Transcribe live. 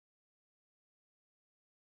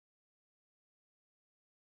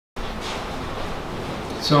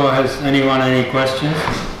So has anyone any questions?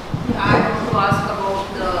 I want to ask about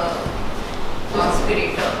the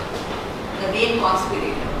conspirator, the main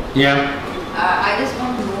conspirator. Yeah. I just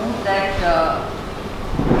want to know that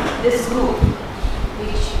this group,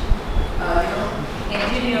 which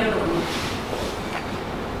engineered the group,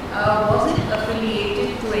 was it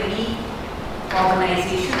affiliated to any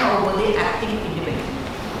organization or were they acting independently?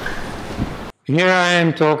 Here I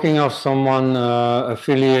am talking of someone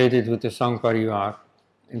affiliated with the Sangh Parivar.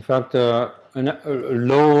 In fact, a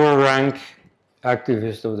lower rank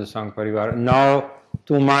activist of the Sangh Parivar. Now,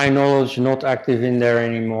 to my knowledge, not active in there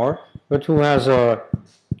anymore, but who has a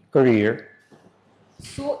career.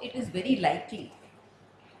 So it is very likely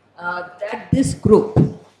that this group,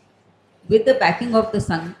 with the backing of the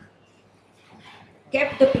Sangh,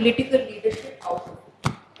 kept the political leadership out of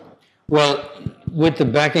it. Well, with the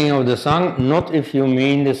backing of the Sangh, not if you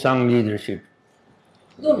mean the Sangh leadership.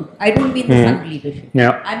 No, I don't mean the Sangh leadership.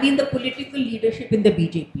 Yeah. I mean the political leadership in the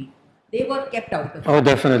BJP. They were kept out of it. Oh,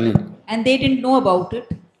 definitely. And they didn't know about it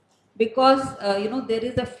because, there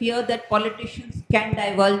is a fear that politicians can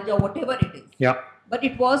divulge or whatever it is. Yeah. But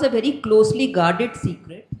it was a very closely guarded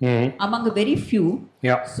secret among a very few.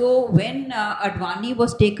 Yeah. So when Advani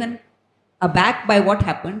was taken aback by what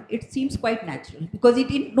happened, it seems quite natural because he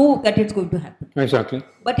didn't know that it's going to happen. Exactly.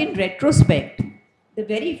 But in retrospect, the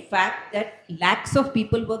very fact that lakhs of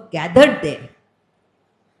people were gathered there,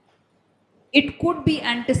 it could be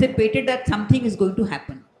anticipated that something is going to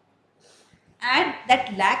happen. And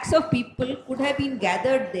that lakhs of people could have been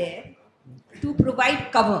gathered there to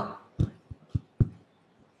provide cover.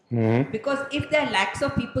 Because if there are lakhs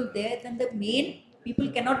of people there, then the main people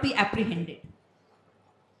cannot be apprehended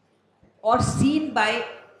or seen by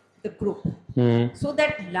the group. So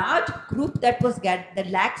that large group that was gathered, the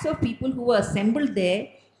lakhs of people who were assembled there,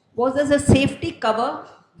 was as a safety cover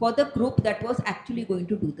for the group that was actually going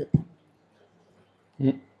to do the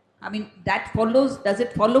thing. I mean, that follows, does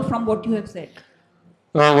it follow from what you have said?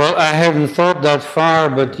 Well, I haven't thought that far,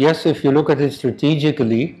 but yes, if you look at it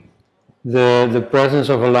strategically, the presence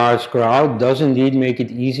of a large crowd does indeed make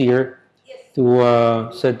it easier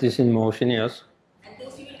to set this in motion, yes. And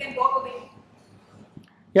those people can walk away.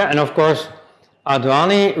 Yeah, and of course,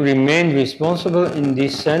 Advani remained responsible in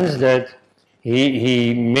this sense that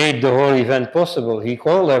he made the whole event possible. He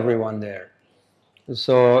called everyone there.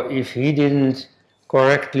 So if he didn't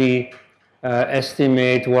correctly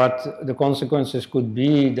estimate what the consequences could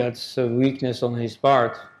be, that's a weakness on his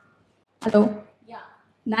part. Hello.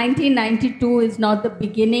 1992 is not the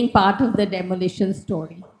beginning part of the demolition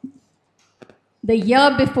story. The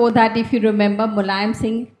year before that, if you remember, Mulayam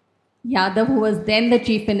Singh Yadav, who was then the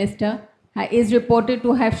chief minister, is reported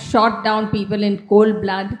to have shot down people in cold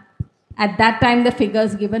blood. At that time, the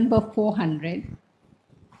figures given were 400.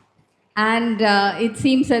 And it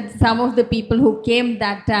seems that some of the people who came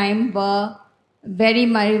that time were very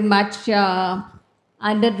much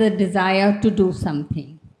under the desire to do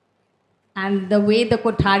something. And the way the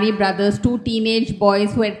Kothari brothers, two teenage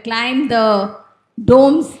boys who had climbed the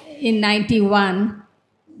domes in 91,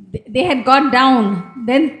 they had got down.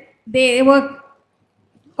 Then they were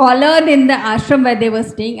collared in the ashram where they were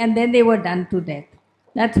staying, and then they were done to death.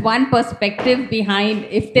 That's one perspective behind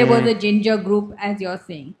if there was a ginger group, as you're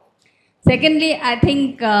saying. Secondly, I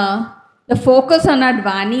think the focus on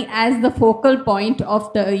Advani as the focal point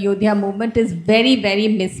of the Ayodhya movement is very, very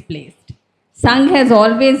misplaced. Sangh has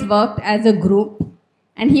always worked as a group,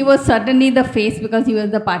 and he was certainly the face because he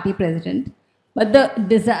was the party president. But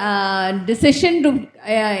the decision to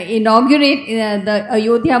inaugurate the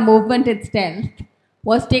Ayodhya movement itself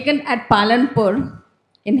was taken at Palanpur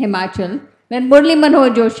in Himachal, when Murli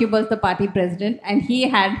Manohar Joshi was the party president, and he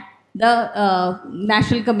had the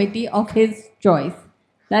national committee of his choice.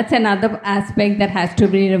 That's another aspect that has to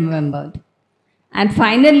be remembered. And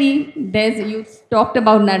finally, you talked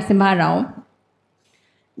about Narasimha Rao.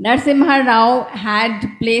 Narasimha Rao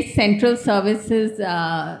had placed central services,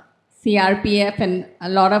 CRPF and a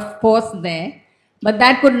lot of force there, but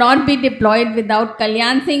that could not be deployed without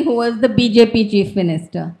Kalyan Singh, who was the BJP chief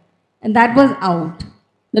minister, and that was out.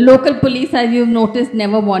 The local police, as you've noticed,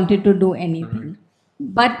 never wanted to do anything.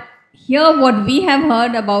 But here what we have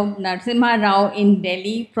heard about Narasimha Rao in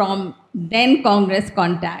Delhi from then Congress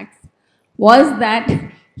contacts was that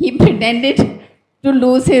he pretended to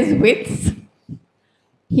lose his wits.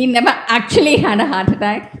 He never actually had a heart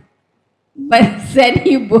attack, but said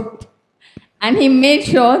he would. And he made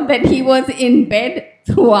sure that he was in bed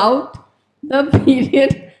throughout the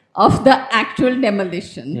period of the actual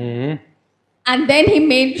demolition. And then he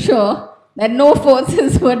made sure that no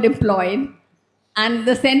forces were deployed. And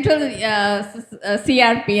the central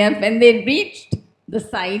CRPF, when they reached the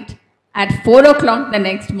site at 4 o'clock the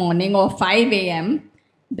next morning or 5 a.m.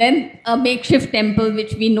 Then a makeshift temple,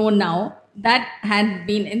 which we know now, that had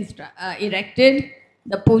been erected.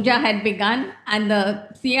 The puja had begun, and the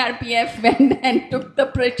CRPF went and took the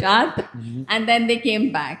prasad, and then they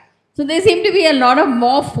came back. So there seem to be a lot of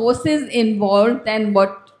more forces involved than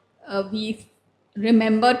what we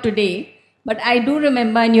remember today. But I do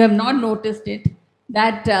remember, and you have not noticed it,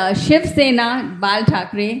 that Shiv Sena, Bal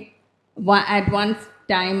Thackeray, at one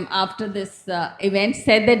time after this event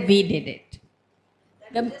said that we did it.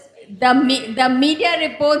 The media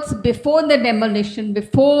reports before the demolition,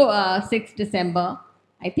 before 6th December,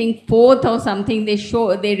 I think 4th or something,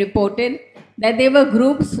 they reported that there were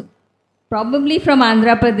groups, probably from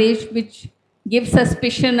Andhra Pradesh, which give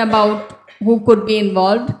suspicion about who could be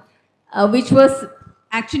involved, which was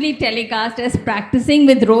actually telecast as practicing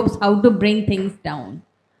with ropes how to bring things down.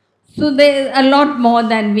 So there's a lot more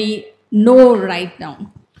than we know right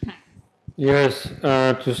now. Yes,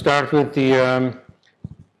 to start with the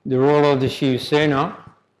role of the Shiv Sena,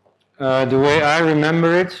 the way I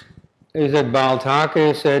remember it is that Bal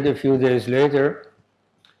Thackeray said a few days later,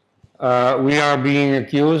 we are being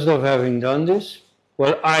accused of having done this.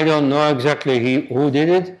 Well, I don't know exactly who did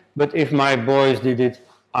it, but if my boys did it,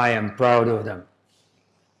 I am proud of them.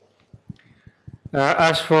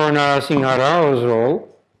 As for Narasingha Rao's role,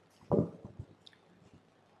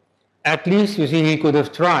 at least, you see, he could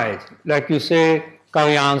have tried. Like you say,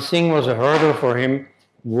 Kalyan Singh was a hurdle for him.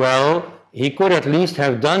 Well, he could at least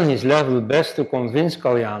have done his level best to convince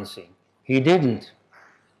Kalyan Singh. He didn't.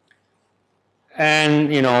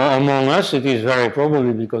 And, you know, among us, it is very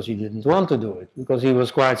probably because he didn't want to do it, because he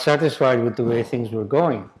was quite satisfied with the way things were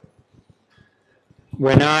going.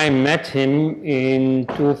 When I met him in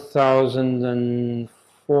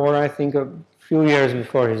 2004, I think, a few years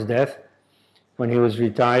before his death, when he was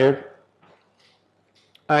retired,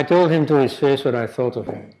 I told him to his face what I thought of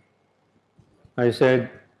him. I said,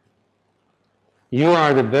 "You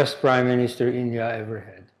are the best Prime Minister India ever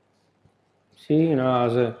had." See, you know,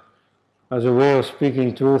 as a way of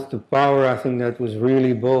speaking truth to power, I think that was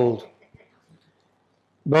really bold.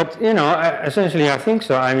 But, you know, essentially I think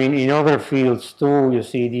so. I mean, in other fields too, you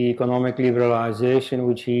see the economic liberalization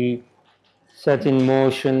which he set in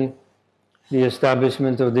motion, the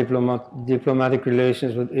establishment of diplomatic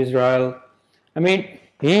relations with Israel. I mean,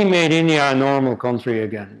 he made India a normal country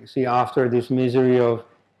again. You see, after this misery of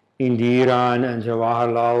Indira and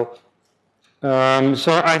Jawaharlal.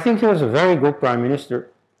 So I think he was a very good prime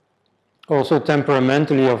minister. Also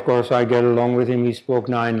temperamentally, of course, I get along with him. He spoke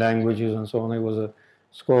 9 languages and so on. He was a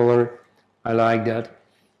scholar. I like that.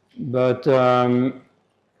 But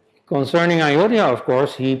concerning Ayodhya, of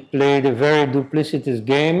course, he played a very duplicitous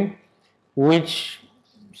game, which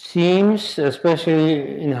seems,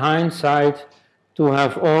 especially in hindsight, to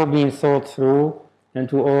have all been thought through and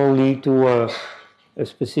to all lead to a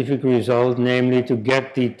specific result, namely to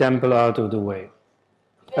get the temple out of the way.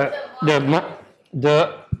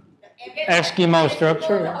 The Eskimo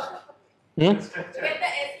structure, yes. Get the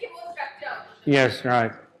Eskimo structure. Yes,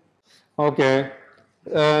 right. Okay.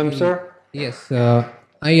 Sir? Yes,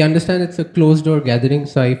 I understand it's a closed door gathering,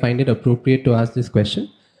 so I find it appropriate to ask this question.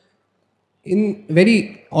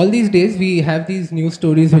 All these days we have these news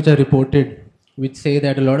stories which are reported, which say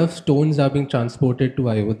that a lot of stones are being transported to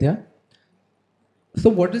Ayodhya. So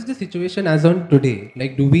what is the situation as on today?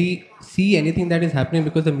 Like, do we see anything that is happening,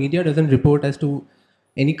 because the media doesn't report as to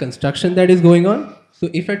any construction that is going on? So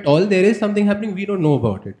if at all there is something happening, we don't know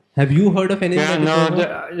about it. Have you heard of anything?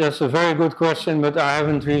 That's a very good question, but I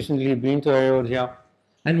haven't recently been to Ayodhya.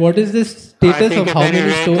 And what is the status of how many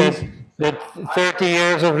stones? That 30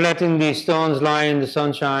 years of letting these stones lie in the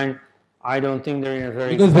sunshine, I don't think they're in a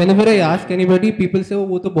very... Because whenever I ask anybody, people say, oh,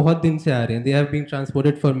 wo to bahut din se aa rahe hain. They have been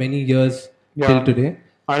transported for many years till today.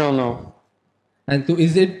 I don't know. And so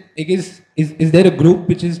is there a group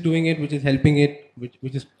which is doing it, which is helping it,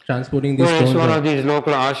 which is transporting these stones? It's one of these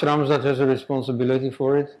local ashrams that has a responsibility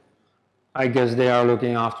for it. I guess they are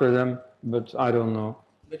looking after them, but I don't know.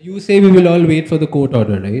 But you say we will all wait for the court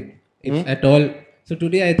order, right? If at all. So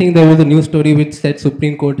today I think there was a news story which said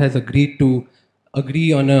Supreme Court has agreed to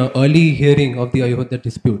agree on an early hearing of the Ayodhya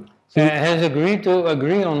dispute. So has agreed to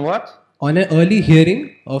agree on what? On an early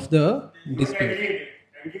hearing of the dispute.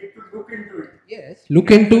 Look into it. Yes.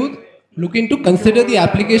 Look into consider the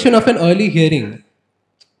application of an early hearing.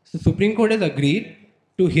 So Supreme Court has agreed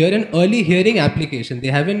to hear an early hearing application. They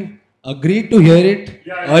haven't agreed to hear it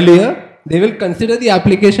earlier. They will consider the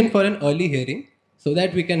application for an early hearing so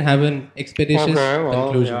that we can have an expeditious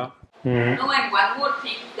conclusion. No, and one more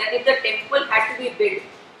thing, that if the temple had to be built,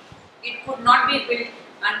 it could not be built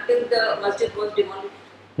until the masjid was demolished.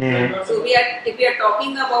 Mm. So if we are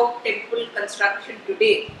talking about temple construction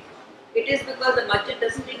today, it is because the masjid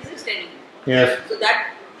doesn't exist anymore. Yes. So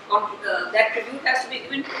that tribute has to be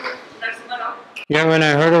given to Narasimha Rao. Yeah, when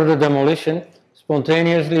I heard of the demolition,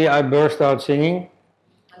 spontaneously I burst out singing,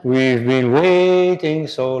 "We've been waiting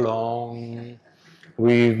so long.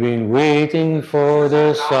 We've been waiting for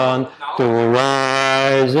the sun to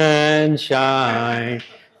rise and shine,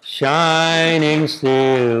 shining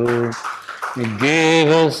still. Give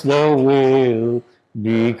us the will,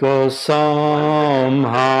 because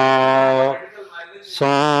somehow,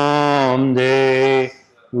 someday,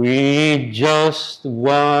 we need just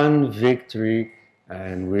one victory,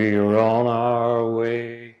 and we're on our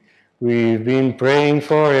way. We've been praying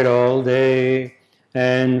for it all day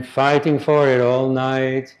and fighting for it all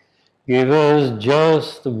night. Give us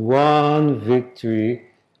just one victory,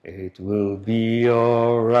 it will be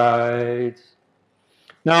all right."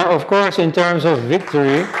 Now, of course, in terms of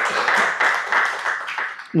victory,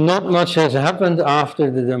 not much has happened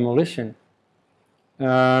after the demolition.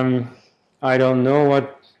 I don't know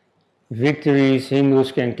what victories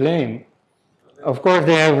Hindus can claim. Of course,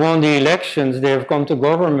 they have won the elections, they have come to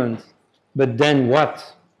government, but then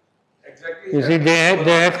what? You see,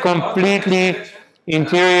 they have completely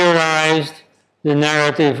interiorized the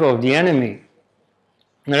narrative of the enemy.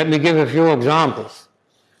 Now, let me give a few examples.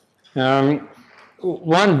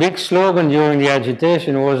 One big slogan during the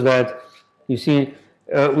agitation was that, you see,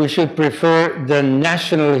 we should prefer the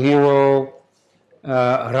national hero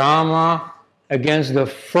Rama against the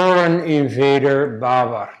foreign invader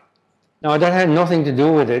Babar. Now that had nothing to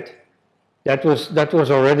do with it. That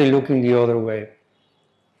was already looking the other way.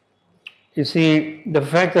 You see, the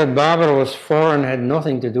fact that Babar was foreign had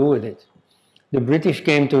nothing to do with it. The British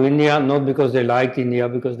came to India not because they liked India,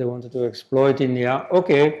 because they wanted to exploit India.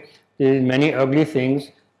 Okay, they did many ugly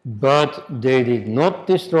things, but they did not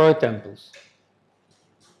destroy temples.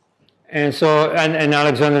 And so, and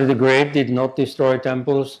Alexander the Great did not destroy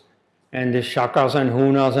temples, and the Shakas and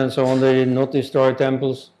Hunas and so on, they did not destroy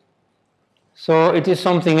temples. So it is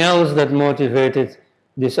something else that motivated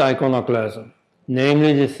this iconoclasm,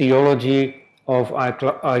 namely the theology of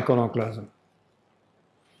iconoclasm.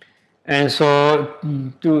 And so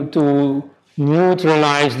to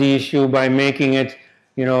neutralize the issue by making it,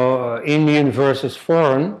 Indian versus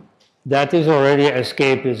foreign, that is already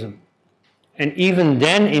escapism. And even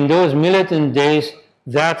then, in those militant days,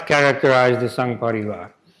 that characterized the Sangh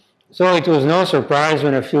Parivar. So it was no surprise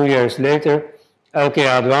when a few years later, L.K.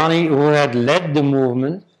 Advani, who had led the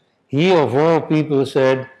movement, he of all people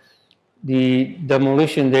said, "The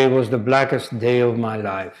demolition day was the blackest day of my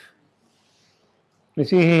life." You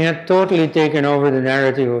see, he had totally taken over the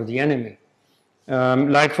narrative of the enemy.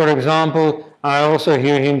 Like, for example, I also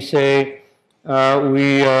hear him say,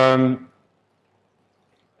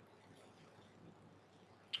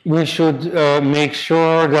 we should make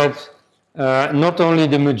sure that not only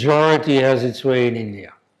the majority has its way in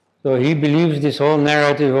India. So he believes this whole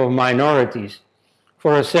narrative of minorities.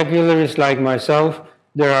 For a secularist like myself,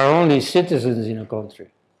 there are only citizens in a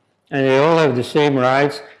country, and they all have the same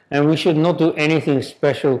rights, and we should not do anything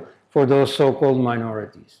special for those so-called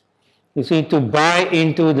minorities. You see, to buy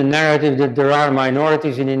into the narrative that there are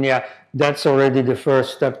minorities in India, that's already the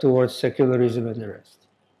first step towards secularism and the rest.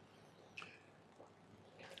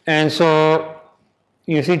 And so,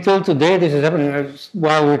 you see, till today this is happening.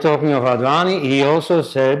 While we're talking of Advani, he also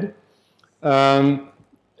said, a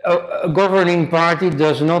governing party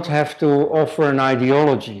does not have to offer an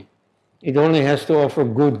ideology. It only has to offer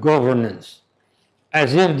good governance.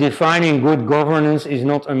 As if defining good governance is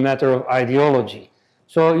not a matter of ideology.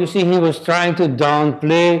 So you see, he was trying to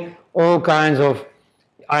downplay all kinds of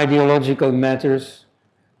ideological matters,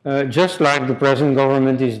 just like the present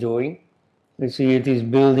government is doing. You see, it is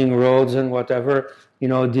building roads and whatever,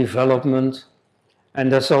 development.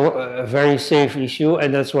 And that's a very safe issue,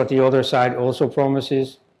 and that's what the other side also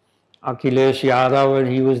promises. Akhilesh Yadav,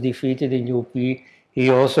 when he was defeated in UP, he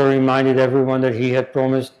also reminded everyone that he had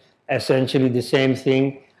promised essentially the same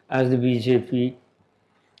thing as the BJP.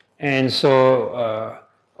 And so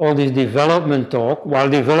all this development talk, while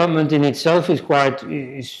development in itself is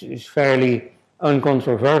fairly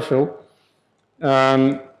uncontroversial,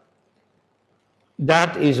 that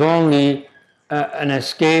is only an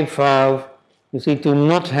escape valve, you see, to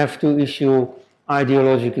not have to issue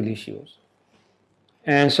ideological issues.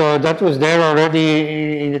 And so that was there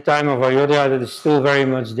already in the time of Ayodhya, that is still very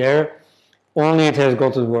much there, only it has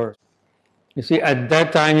gotten worse. You see, at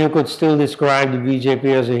that time you could still describe the BJP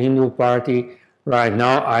as a Hindu party. Right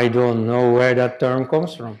now, I don't know where that term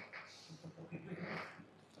comes from.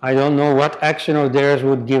 I don't know what action of theirs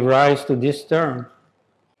would give rise to this term.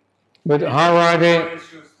 But how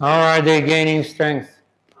are they gaining strength?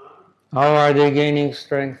 How are they gaining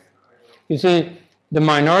strength? You see, the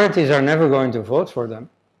minorities are never going to vote for them.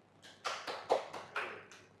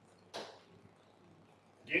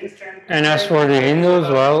 And as for the Hindus,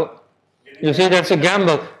 well, you see, that's a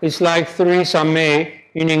gamble. It's like Theresa May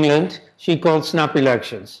in England. She called snap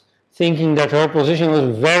elections, thinking that her position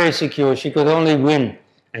was very secure. She could only win,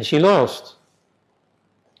 and she lost.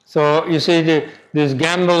 So you see, this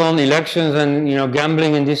gamble on elections, and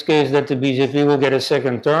gambling in this case that the BJP will get a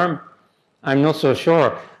second term, I'm not so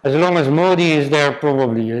sure. As long as Modi is there,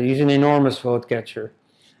 probably. He's an enormous vote catcher.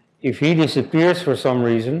 If he disappears for some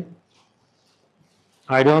reason,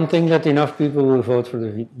 I don't think that enough people will vote for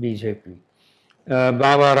the BJP.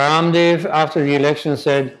 Baba Ramdev, after the election,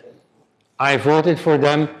 said, I voted for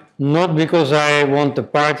them not because I want the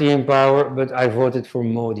party in power, but I voted for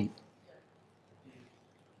Modi.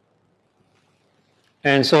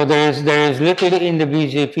 And so there is little in the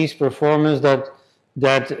BJP's performance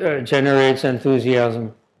that generates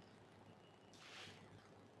enthusiasm.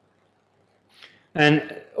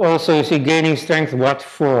 And also, you see, gaining strength, what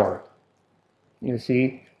for? You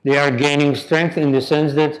see, they are gaining strength in the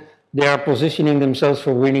sense that they are positioning themselves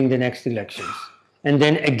for winning the next elections, and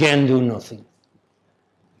then again do nothing.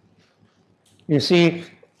 You see,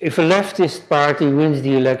 if a leftist party wins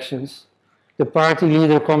the elections, the party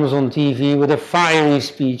leader comes on TV with a fiery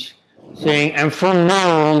speech saying, and from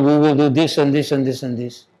now on we will do this and this and this and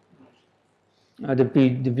this. The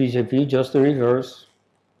BJP, just the reverse.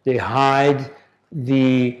 They hide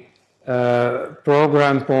the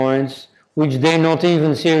program points which they not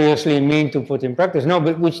even seriously mean to put in practice. No,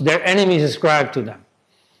 but which their enemies ascribe to them.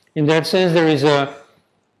 In that sense, there is an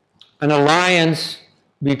alliance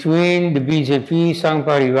between the BJP, Sangh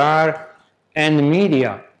Parivar, and the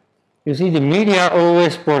media. You see, the media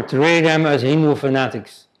always portray them as Hindu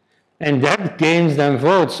fanatics, and that gains them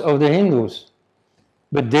votes of the Hindus.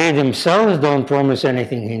 But they themselves don't promise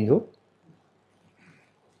anything Hindu.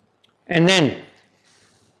 And then,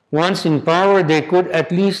 once in power, they could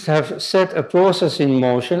at least have set a process in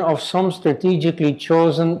motion of some strategically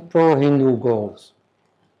chosen pro-Hindu goals.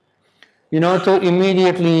 To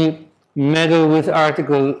immediately meddle with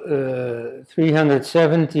Article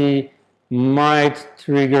 370 might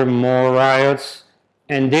trigger more riots,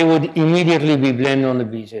 and they would immediately be blamed on the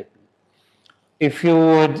BJP. If you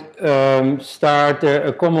would start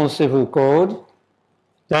a common civil code,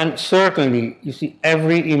 then certainly, you see,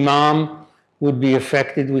 every imam would be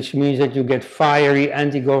affected, which means that you get fiery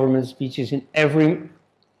anti-government speeches in every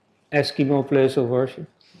Eskimo place of worship.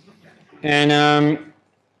 And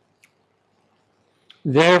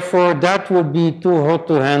therefore, that would be too hot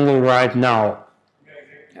to handle right now.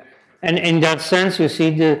 And in that sense, you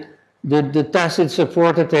see, the tacit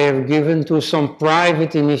support that they have given to some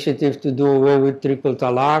private initiative to do away with triple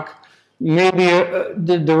talaq, maybe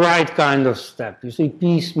the right kind of step. You see,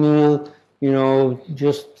 piecemeal,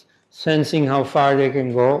 just sensing how far they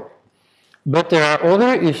can go. But there are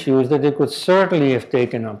other issues that they could certainly have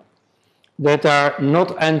taken up that are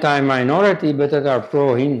not anti-minority, but that are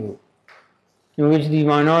pro-Hindu, in which the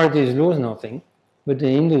minorities lose nothing, but the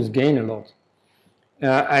Hindus gain a lot.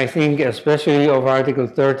 I think especially of Article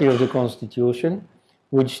 30 of the Constitution,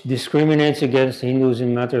 which discriminates against Hindus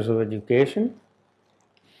in matters of education.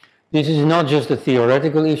 This is not just a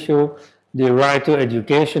theoretical issue. The Right to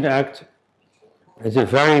Education Act is a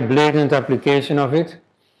very blatant application of it.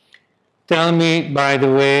 Tell me, by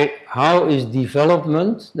the way, how is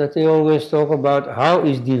development, that they always talk about, how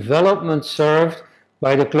is development served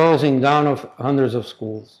by the closing down of hundreds of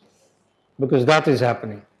schools? Because that is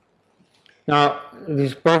happening. Now, it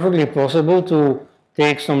is perfectly possible to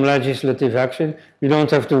take some legislative action. You don't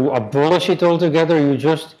have to abolish it altogether, you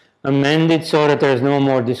just amend it so that there's no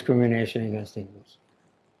more discrimination against Hindus.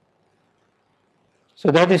 So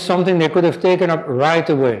that is something they could have taken up right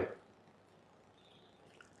away.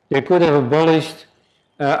 They could have abolished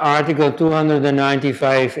Article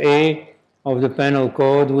 295A of the Penal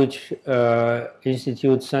Code, which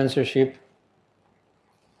institutes censorship.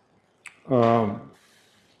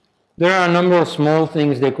 There are a number of small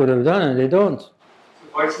things they could have done, and they don't. So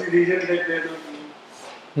what's the reason that they don't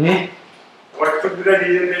do? What could be the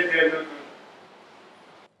reason that they don't do?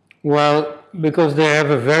 Well, because they have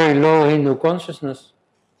a very low Hindu consciousness.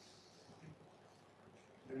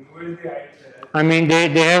 Then who is the idea? I mean, they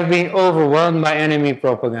have been overwhelmed by enemy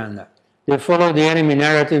propaganda. They follow the enemy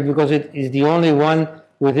narrative because it is the only one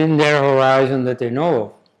within their horizon that they know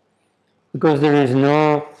of. Because there is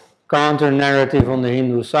no counter-narrative on the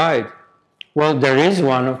Hindu side. Well, there is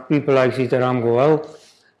one of people like Sitaram Goel,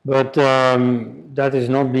 but that is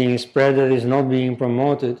not being spread, that is not being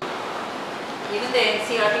promoted. Even the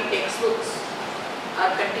NCRT textbooks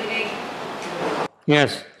are continuing.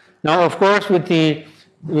 Yes. Now, of course, with the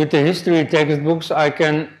history textbooks, I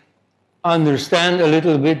can understand a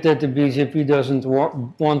little bit that the BJP doesn't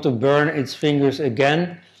want to burn its fingers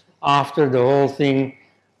again after the whole thing,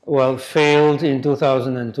 well, failed in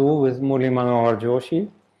 2002 with Murli Manohar Joshi.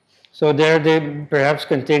 So there they perhaps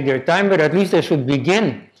can take their time, but at least they should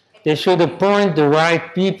begin. They should appoint the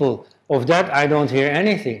right people. Of that, I don't hear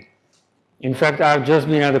anything. In fact, I've just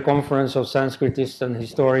been at a conference of Sanskritists and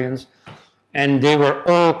historians, and they were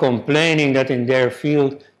all complaining that in their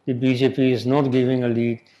field, the BJP is not giving a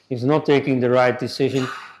lead, is not taking the right decision,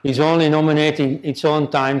 is only nominating its own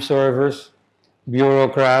time servers,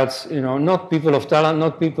 bureaucrats, you know, not people of talent,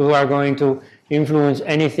 not people who are going to influence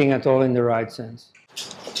anything at all in the right sense.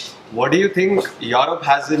 What do you think Europe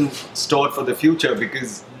has in store for the future?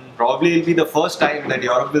 Because probably it'll be the first time that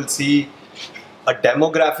Europe will see a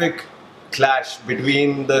demographic clash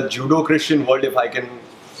between the Judo-Christian world, if I can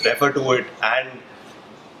refer to it, and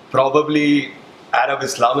probably Arab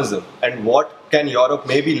Islamism. And what can Europe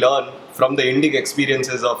maybe learn from the Indic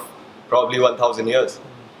experiences of probably 1,000 years?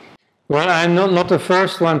 Well, I'm not the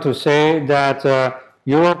first one to say that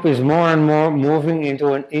Europe is more and more moving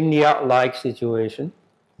into an India-like situation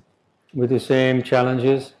with the same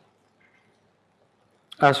challenges.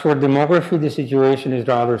 As for demography, the situation is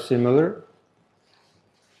rather similar.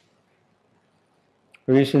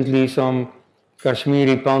 Recently, some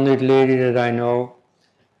Kashmiri Pandit lady that I know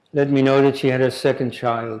let me know that she had a second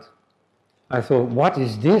child. I thought, what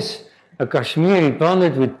is this? A Kashmiri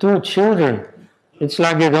Pandit with 2 children. It's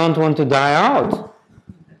like they don't want to die out,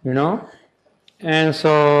 you know? And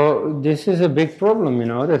so this is a big problem, you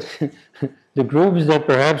know, that the groups that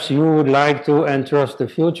perhaps you would like to entrust the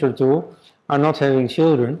future to are not having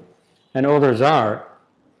children, and others are.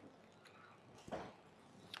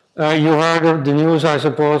 You heard of the news, I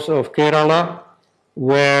suppose, of Kerala,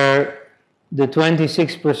 where the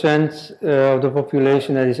 26% of the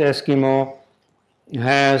population that is Eskimo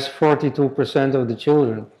has 42% of the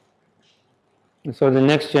children. And so the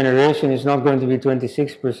next generation is not going to be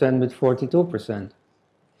 26% but 42%,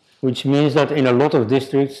 which means that in a lot of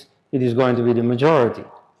districts it is going to be the majority.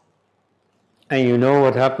 And you know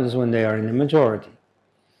what happens when they are in the majority.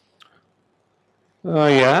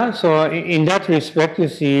 Yeah, so in that respect you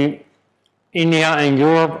see India and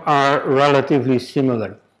Europe are relatively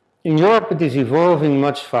similar. In Europe it is evolving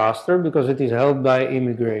much faster because it is helped by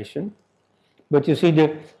immigration. But you see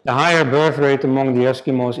the higher birth rate among the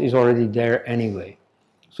Eskimos is already there anyway.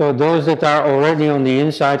 So those that are already on the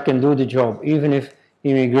inside can do the job, even if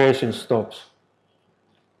immigration stops.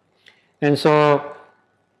 And so,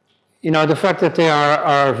 you know, the fact that they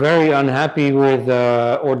are very unhappy with,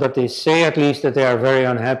 or that they say at least that they are very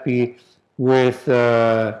unhappy with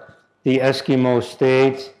the Eskimo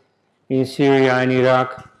state in Syria and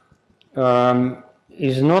Iraq,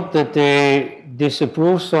 is not that they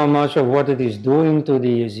disapprove so much of what it is doing to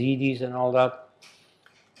the Yazidis and all that,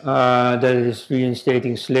 that it is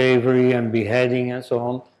reinstating slavery and beheading and so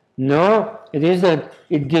on. No, it is that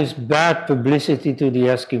it gives bad publicity to the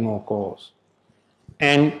Eskimo cause.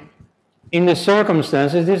 And in the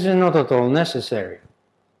circumstances, this is not at all necessary.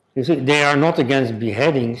 You see, they are not against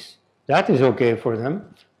beheadings. That is okay for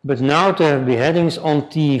them. But now to have beheadings on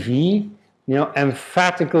TV, you know,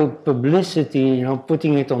 emphatical publicity, you know,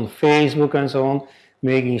 putting it on Facebook and so on,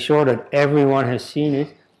 making sure that everyone has seen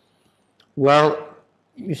it, well,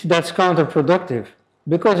 you see, that's counterproductive.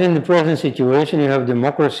 Because in the present situation you have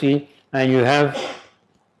democracy and you have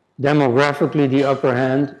demographically the upper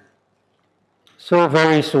hand. So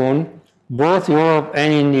very soon, both Europe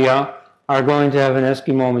and India are going to have an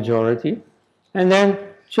Eskimo majority. And then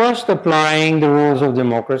just applying the rules of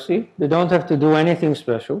democracy, they don't have to do anything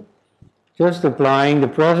special. Just applying the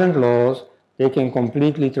present laws, they can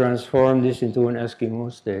completely transform this into an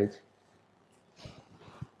Eskimo state.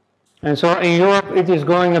 And so in Europe it is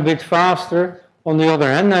going a bit faster. On the other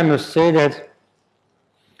hand, I must say that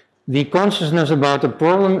the consciousness about the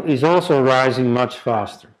problem is also rising much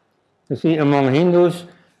faster. You see, among Hindus,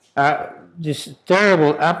 this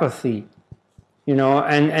terrible apathy, you know,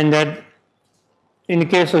 and that in the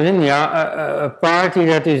case of India, a party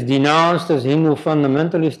that is denounced as Hindu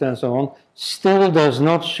fundamentalist and so on, still does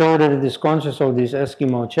not show that it is conscious of this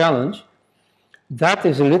Eskimo challenge. That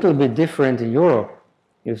is a little bit different in Europe.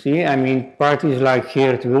 You see, I mean, parties like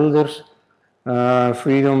Geert Wilders,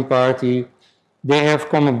 Freedom Party, they have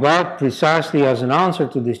come about precisely as an answer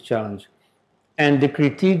to this challenge. And the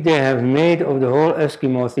critique they have made of the whole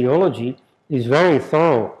Eskimo theology is very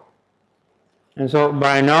thorough. And so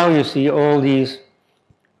by now you see all these,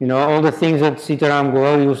 all the things that Sitaram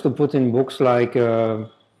Goel used to put in books, like the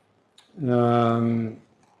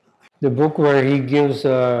book where he gives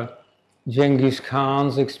Genghis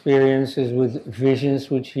Khan's experiences with visions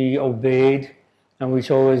which he obeyed and which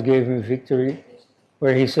always gave him victory,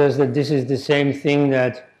 where he says that this is the same thing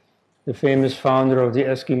that the famous founder of the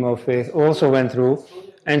Eskimo faith also went through.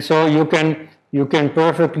 And so you can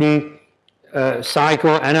perfectly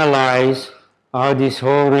psychoanalyze how this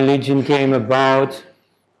whole religion came about.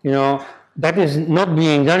 That is not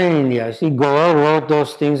being done in India. See, Goel wrote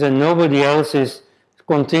those things and nobody else is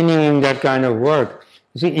continuing that kind of work.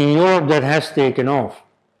 You see, in Europe that has taken off.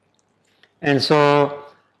 And so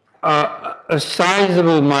a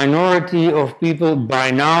sizable minority of people by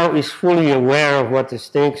now is fully aware of what the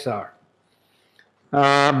stakes are.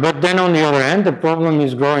 But then on the other hand, the problem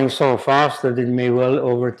is growing so fast that it may well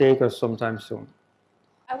overtake us sometime soon.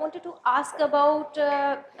 I wanted to ask about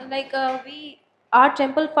our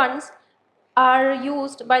temple funds are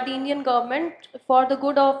used by the Indian government for the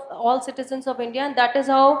good of all citizens of India, and that is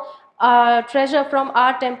how treasure from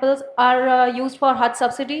our temples are used for Hajj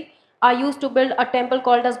subsidy, are used to build a temple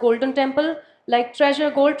called as Golden Temple. Like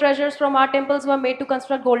gold treasures from our temples were made to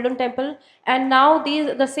construct Golden Temple, and now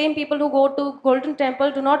the same people who go to Golden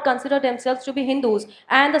Temple do not consider themselves to be Hindus,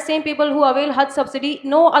 and the same people who avail Hajj subsidy,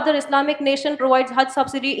 no other Islamic nation provides Hajj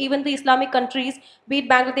subsidy. Even the Islamic countries, be it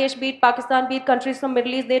Bangladesh, be it Pakistan, be it countries from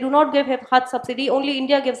Middle East, they do not give Hajj subsidy. Only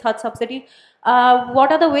India gives Hajj subsidy.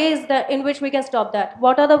 What are the ways in which we can stop that?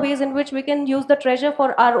 What are the ways in which we can use the treasure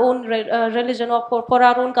for our own religion or for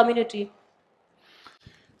our own community?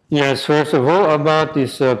 Yes, first of all, about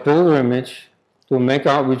this pilgrimage to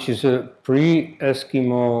Mecca, which is a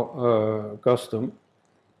pre-Eskimo custom.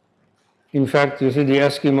 In fact, you see, the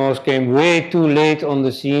Eskimos came way too late on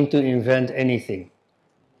the scene to invent anything.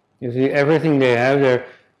 You see, everything they have,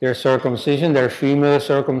 their circumcision, their female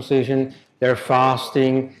circumcision, their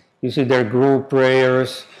fasting, you see, their group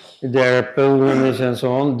prayers, their pilgrimage and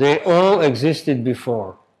so on, they all existed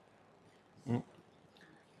before.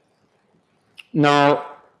 Now,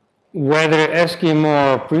 whether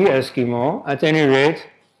Eskimo or pre-Eskimo, at any rate,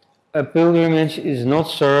 a pilgrimage is not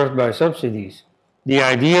served by subsidies. The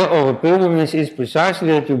idea of a pilgrimage is precisely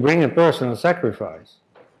that you bring a personal sacrifice.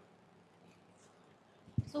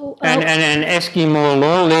 So, and an Eskimo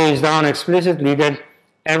law lays down explicitly that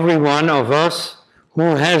every one of us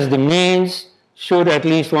who has the means should at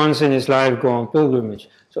least once in his life go on pilgrimage.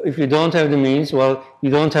 So if you don't have the means, well, you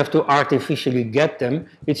don't have to artificially get them.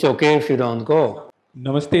 It's okay if you don't go.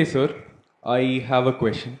 Namaste, sir. I have a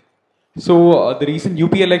question. So the recent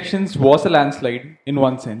UP elections was a landslide in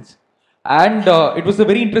one sense, and it was a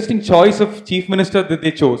very interesting choice of chief minister that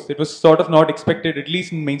they chose. It was sort of not expected, at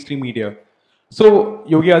least in mainstream media. So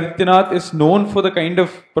Yogi Adityanath is known for the kind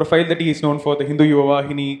of profile that he is known for, the Hindu Yuva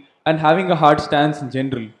Vahini, and having a hard stance in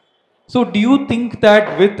general. So do you think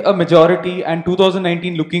that with a majority and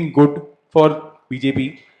 2019 looking good for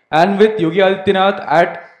BJP, and with Yogi Adityanath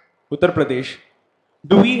at Uttar Pradesh,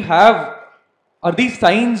 are these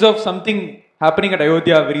signs of something happening at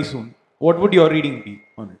Ayodhya very soon? What would your reading be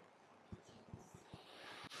on it?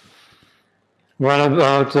 Well,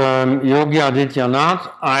 about Yogi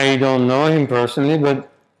Adityanath, I don't know him personally, but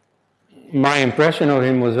my impression of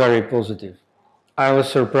him was very positive. I was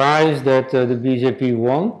surprised that the BJP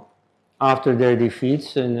won after their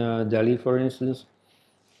defeats in Delhi, for instance.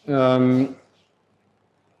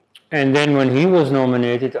 And then when he was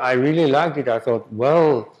nominated, I really liked it. I thought,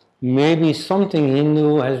 well, maybe something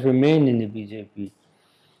Hindu has remained in the BJP.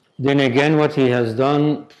 Then again, what he has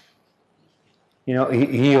done,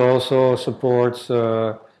 he also supports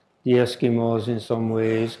the Eskimos in some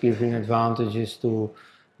ways, giving advantages to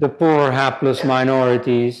the poor, hapless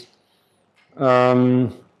minorities.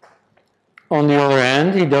 On the other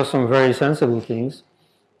hand, he does some very sensible things.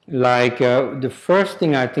 Like the first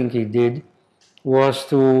thing I think he did was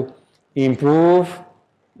to improve,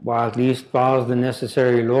 or at least pass the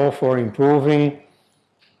necessary law for improving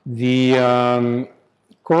the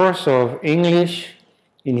course of English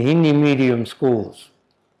in Hindi medium schools.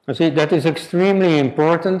 I see that is extremely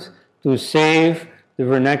important to save the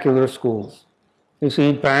vernacular schools. You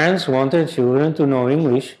see, parents want their children to know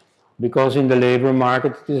English because in the labor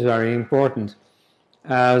market it is very important.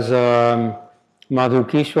 As Madhu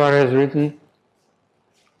Kishwar has written,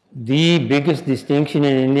 the biggest distinction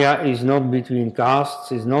in India is not between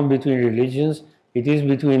castes, is not between religions, it is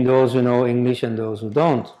between those who know English and those who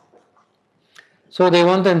don't. So they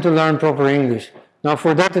want them to learn proper English. Now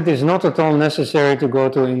for that it is not at all necessary to go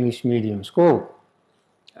to English medium school.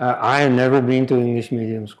 I have never been to English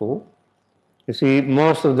medium school. You see,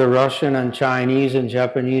 most of the Russian and Chinese and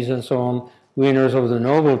Japanese and so on winners of the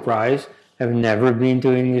Nobel Prize have never been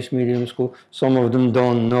to English medium school. Some of them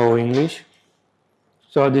don't know English.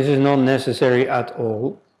 So this is not necessary at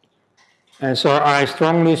all. And so I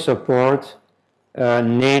strongly support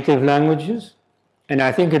native languages. And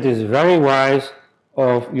I think it is very wise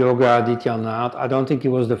of Yogi Adityanath. I don't think he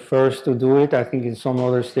was the first to do it. I think in some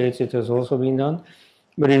other states it has also been done.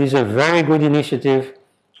 But it is a very good initiative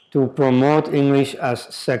to promote English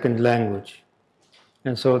as second language.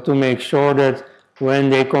 And so to make sure that when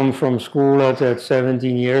they come from school at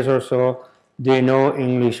 17 years or so, they know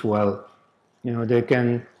English well. You know, they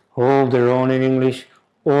can hold their own in English,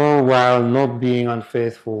 all while not being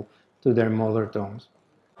unfaithful to their mother tongues.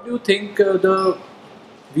 Do you think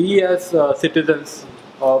we as citizens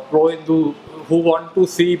pro-Hindu who want to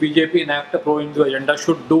see BJP enact a pro-Hindu agenda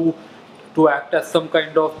should do to act as some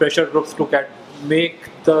kind of pressure groups to make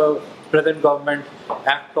the present government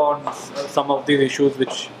act on some of these issues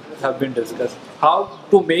which have been discussed? How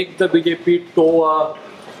to make the BJP toe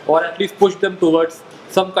or at least push them towards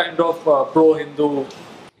some kind of pro-Hindu?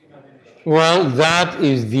 Well, that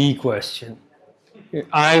is the question.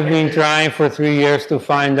 I've been trying for 3 years to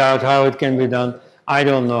find out how it can be done. I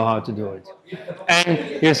don't know how to do it.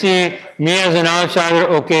 And you see, me as an outsider,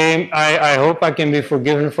 okay, I hope I can be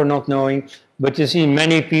forgiven for not knowing, but you see,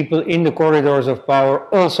 many people in the corridors of power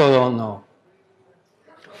also don't know.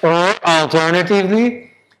 Or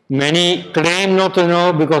alternatively, many claim not to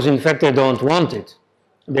know because in fact they don't want it.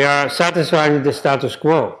 They are satisfied with the status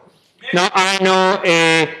quo. Now, I know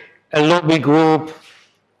a lobby group,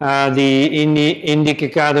 the Indic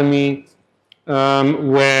Academy,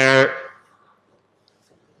 where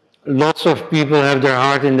lots of people have their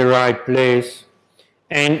heart in the right place,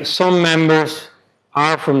 and some members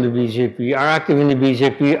are from the BJP, are active in the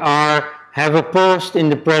BJP, have a post in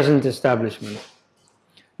the present establishment.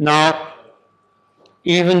 Now,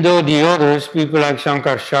 even though the others, people like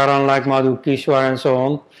Shankar Sharan, like Madhu Kishwar and so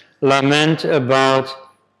on, lament about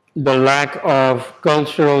the lack of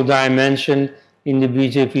cultural dimension in the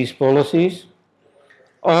BJP's policies,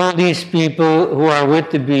 all these people who are with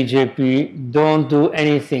the BJP don't do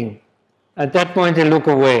anything. At that point, they look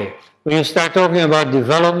away. When you start talking about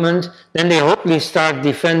development, then they hopefully start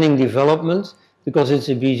defending development because it's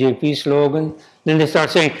a BJP slogan. Then they start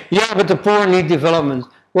saying, yeah, but the poor need development.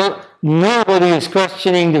 Well, nobody is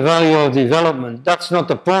questioning the value of development. That's not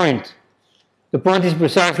the point. The point is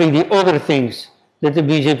precisely the other things that the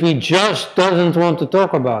BJP just doesn't want to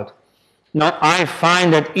talk about. Now, I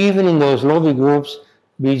find that even in those lobby groups,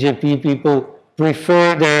 BJP people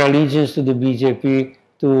prefer their allegiance to the BJP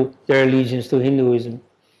to their allegiance to Hinduism.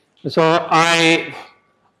 So I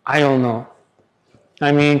don't know.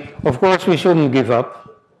 I mean, of course we shouldn't give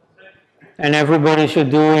up. And everybody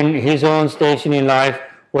should do in his own station in life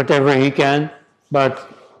whatever he can. But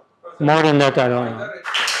more than that, I don't know.